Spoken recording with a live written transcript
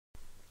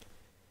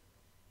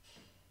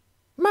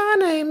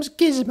name's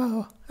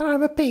Gizmo, and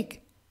I'm a pig.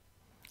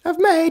 I've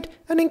made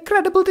an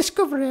incredible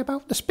discovery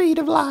about the speed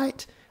of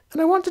light, and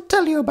I want to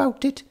tell you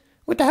about it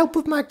with the help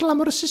of my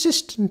glamorous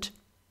assistant,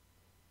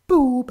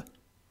 Boob.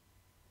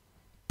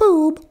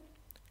 Boob,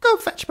 go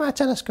fetch my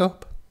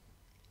telescope.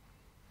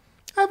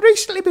 I've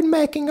recently been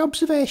making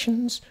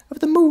observations of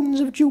the moons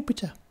of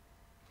Jupiter.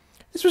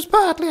 This was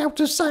partly out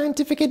of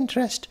scientific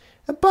interest,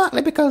 and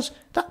partly because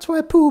that's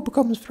where Poob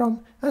comes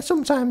from, and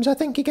sometimes I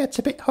think he gets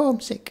a bit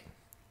homesick.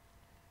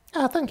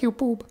 Thank you,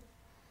 Poob.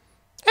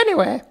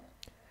 Anyway,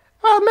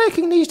 while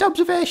making these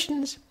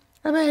observations,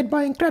 I made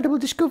my incredible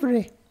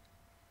discovery.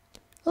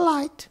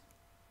 Light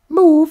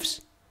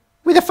moves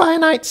with a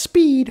finite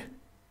speed.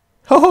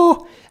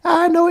 Oh,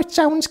 I know it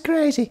sounds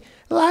crazy.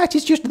 Light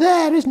is just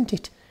there, isn't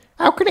it?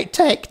 How can it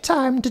take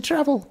time to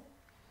travel?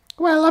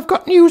 Well, I've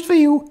got news for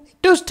you.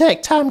 It does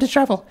take time to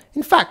travel.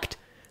 In fact,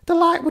 the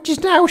light which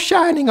is now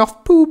shining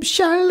off Poob's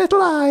shiny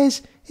little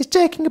eyes is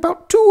taking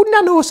about 2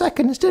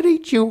 nanoseconds to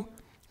reach you,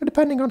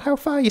 depending on how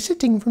far you're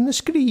sitting from the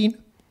screen.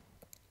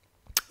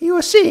 You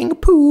are seeing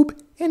Poob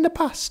in the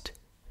past.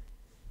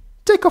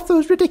 Take off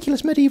those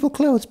ridiculous medieval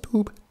clothes,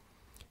 Poob.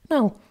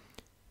 Now,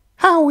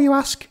 how, you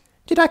ask,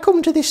 did I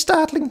come to this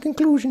startling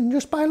conclusion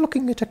just by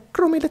looking at a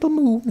crummy little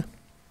moon?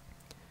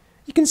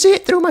 You can see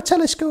it through my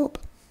telescope.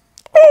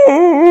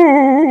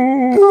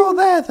 Oh,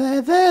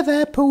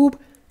 there, Poob.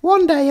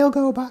 One day you'll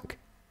go back.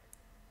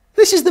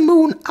 This is the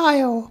moon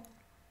Io.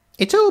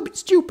 It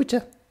orbits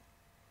Jupiter.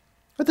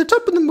 At the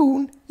top of the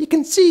moon, you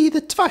can see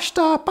the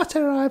Tvashtar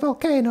Pateri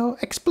volcano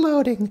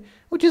exploding,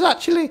 which is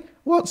actually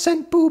what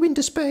sent Poob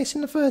into space in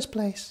the first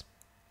place.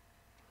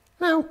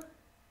 Now,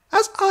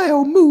 as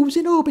Io moves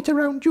in orbit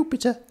around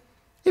Jupiter,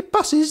 it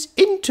passes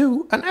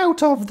into and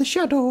out of the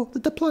shadow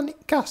that the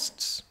planet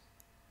casts.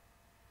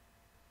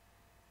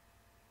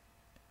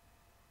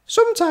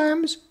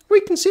 Sometimes we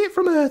can see it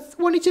from Earth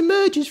when it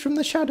emerges from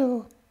the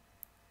shadow.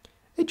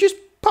 It just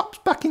pops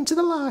back into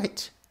the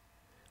light.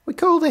 We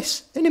call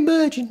this an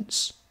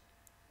emergence.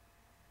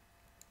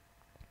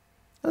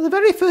 And the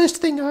very first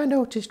thing I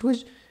noticed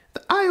was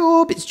that Io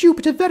orbits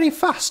Jupiter very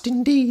fast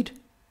indeed.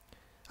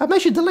 I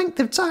measured the length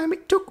of time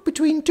it took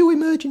between 2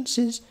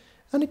 emergences,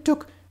 and it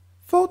took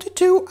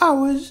 42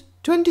 hours,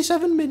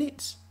 27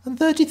 minutes, and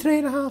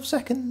 33.5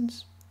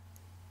 seconds.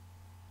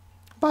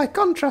 By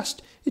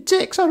contrast, it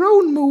takes our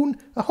own moon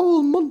a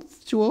whole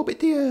month to orbit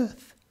the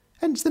Earth,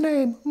 hence the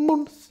name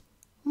moon.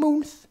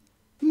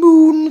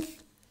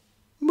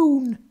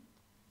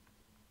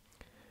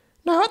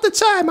 Now, at the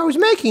time I was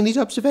making these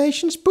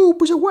observations, Poob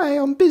was away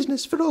on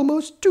business for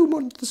almost 2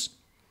 months.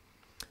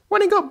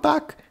 When he got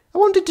back, I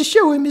wanted to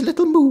show him his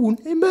little moon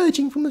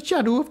emerging from the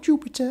shadow of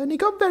Jupiter, and he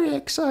got very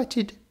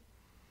excited.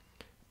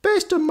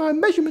 Based on my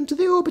measurement of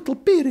the orbital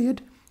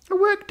period, I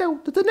worked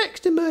out that the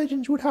next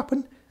emergence would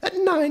happen at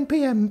 9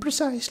 p.m.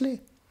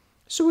 precisely,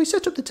 so we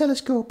set up the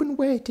telescope and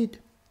waited.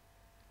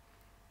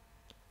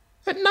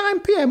 At 9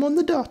 p.m. on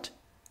the dot,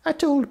 I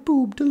told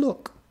Poob to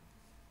look.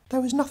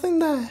 There was nothing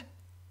there.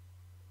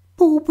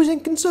 Poob was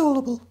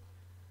inconsolable.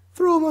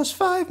 For almost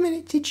 5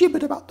 minutes he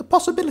gibbered about the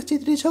possibility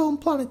that his home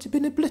planet had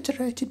been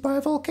obliterated by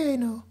a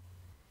volcano.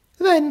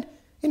 Then,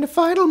 in a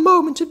final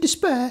moment of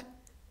despair,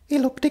 he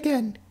looked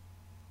again.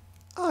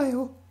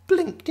 Io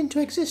blinked into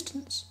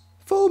existence,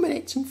 4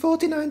 minutes and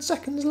 49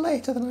 seconds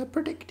later than I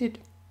predicted.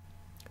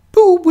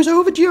 Poob was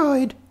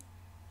overjoyed,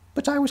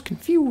 but I was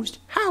confused.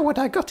 How had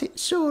I got it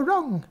so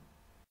wrong?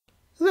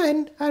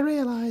 Then I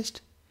realised.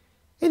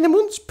 In the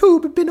months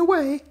Poob had been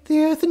away, the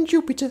Earth and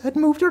Jupiter had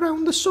moved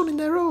around the Sun in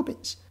their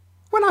orbits.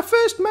 When I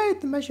first made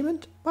the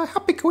measurement, by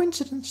happy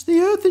coincidence, the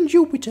Earth and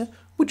Jupiter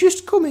were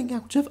just coming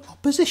out of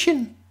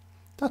opposition.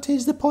 That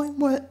is the point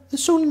where the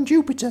Sun and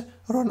Jupiter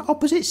are on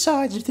opposite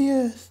sides of the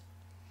Earth.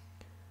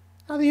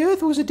 Now, the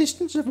Earth was a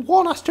distance of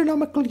 1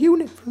 astronomical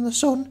unit from the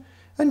Sun,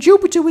 and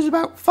Jupiter was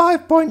about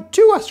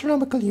 5.2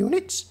 astronomical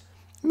units,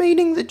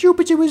 meaning that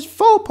Jupiter was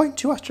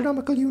 4.2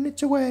 astronomical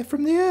units away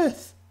from the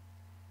Earth.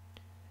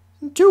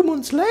 And 2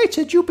 months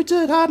later,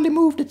 Jupiter had hardly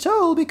moved at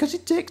all, because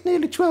it takes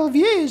nearly 12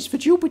 years for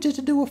Jupiter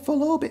to do a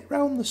full orbit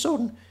round the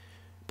Sun.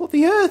 But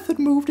the Earth had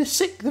moved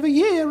 1/6 of a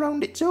year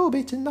round its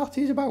orbit, and that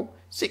is about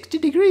 60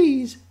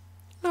 degrees.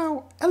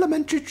 Now,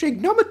 elementary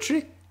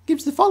trigonometry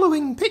gives the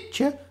following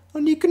picture,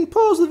 and you can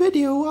pause the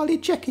video while you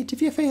check it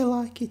if you feel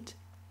like it.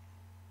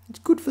 It's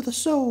good for the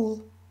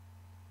soul.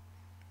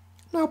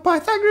 Now,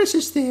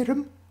 Pythagoras'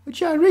 theorem,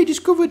 which I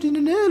rediscovered in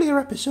an earlier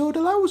episode,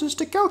 allows us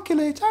to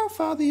calculate how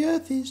far the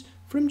Earth is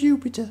from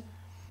Jupiter.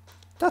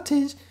 That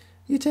is,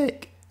 you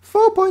take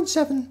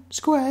 4.7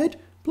 squared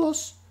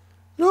plus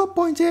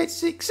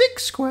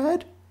 0.866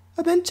 squared,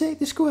 and then take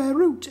the square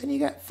root, and you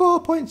get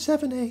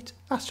 4.78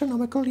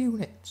 astronomical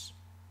units.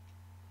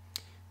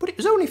 But it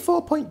was only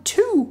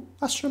 4.2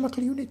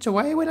 astronomical units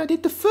away when I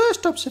did the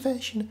first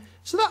observation,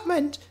 so that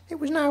meant it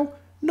was now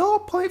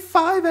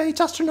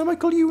 0.58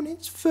 astronomical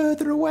units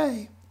further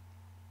away.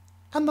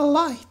 And the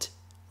light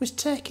was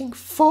taking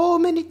 4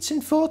 minutes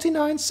and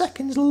 49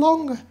 seconds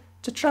longer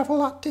to travel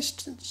that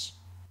distance.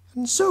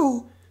 And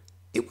so,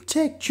 It would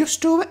take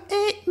just over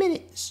 8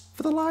 minutes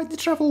for the light to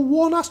travel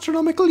 1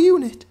 astronomical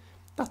unit,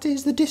 that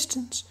is the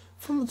distance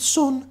from the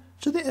sun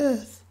to the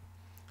earth.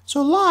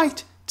 So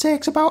light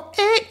takes about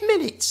 8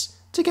 minutes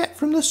to get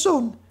from the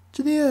sun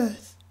to the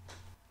earth.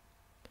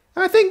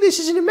 I think this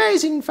is an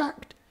amazing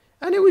fact,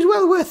 and it was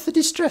well worth the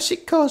distress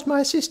it caused my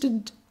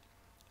assistant.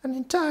 And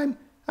in time,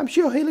 I'm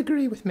sure he'll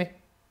agree with me.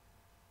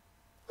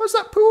 What's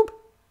that, Poob?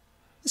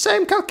 The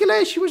same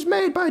calculation was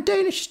made by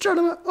Danish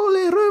astronomer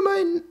Ole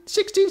Rømer in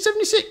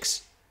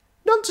 1676.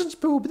 Nonsense,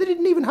 Poob, they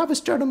didn't even have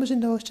astronomers in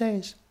those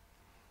days.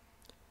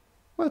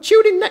 Well,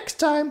 tune in next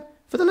time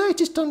for the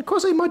latest on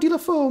quasi-modular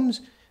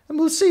forms, and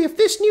we'll see if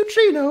this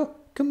neutrino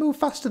can move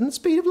faster than the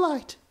speed of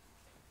light.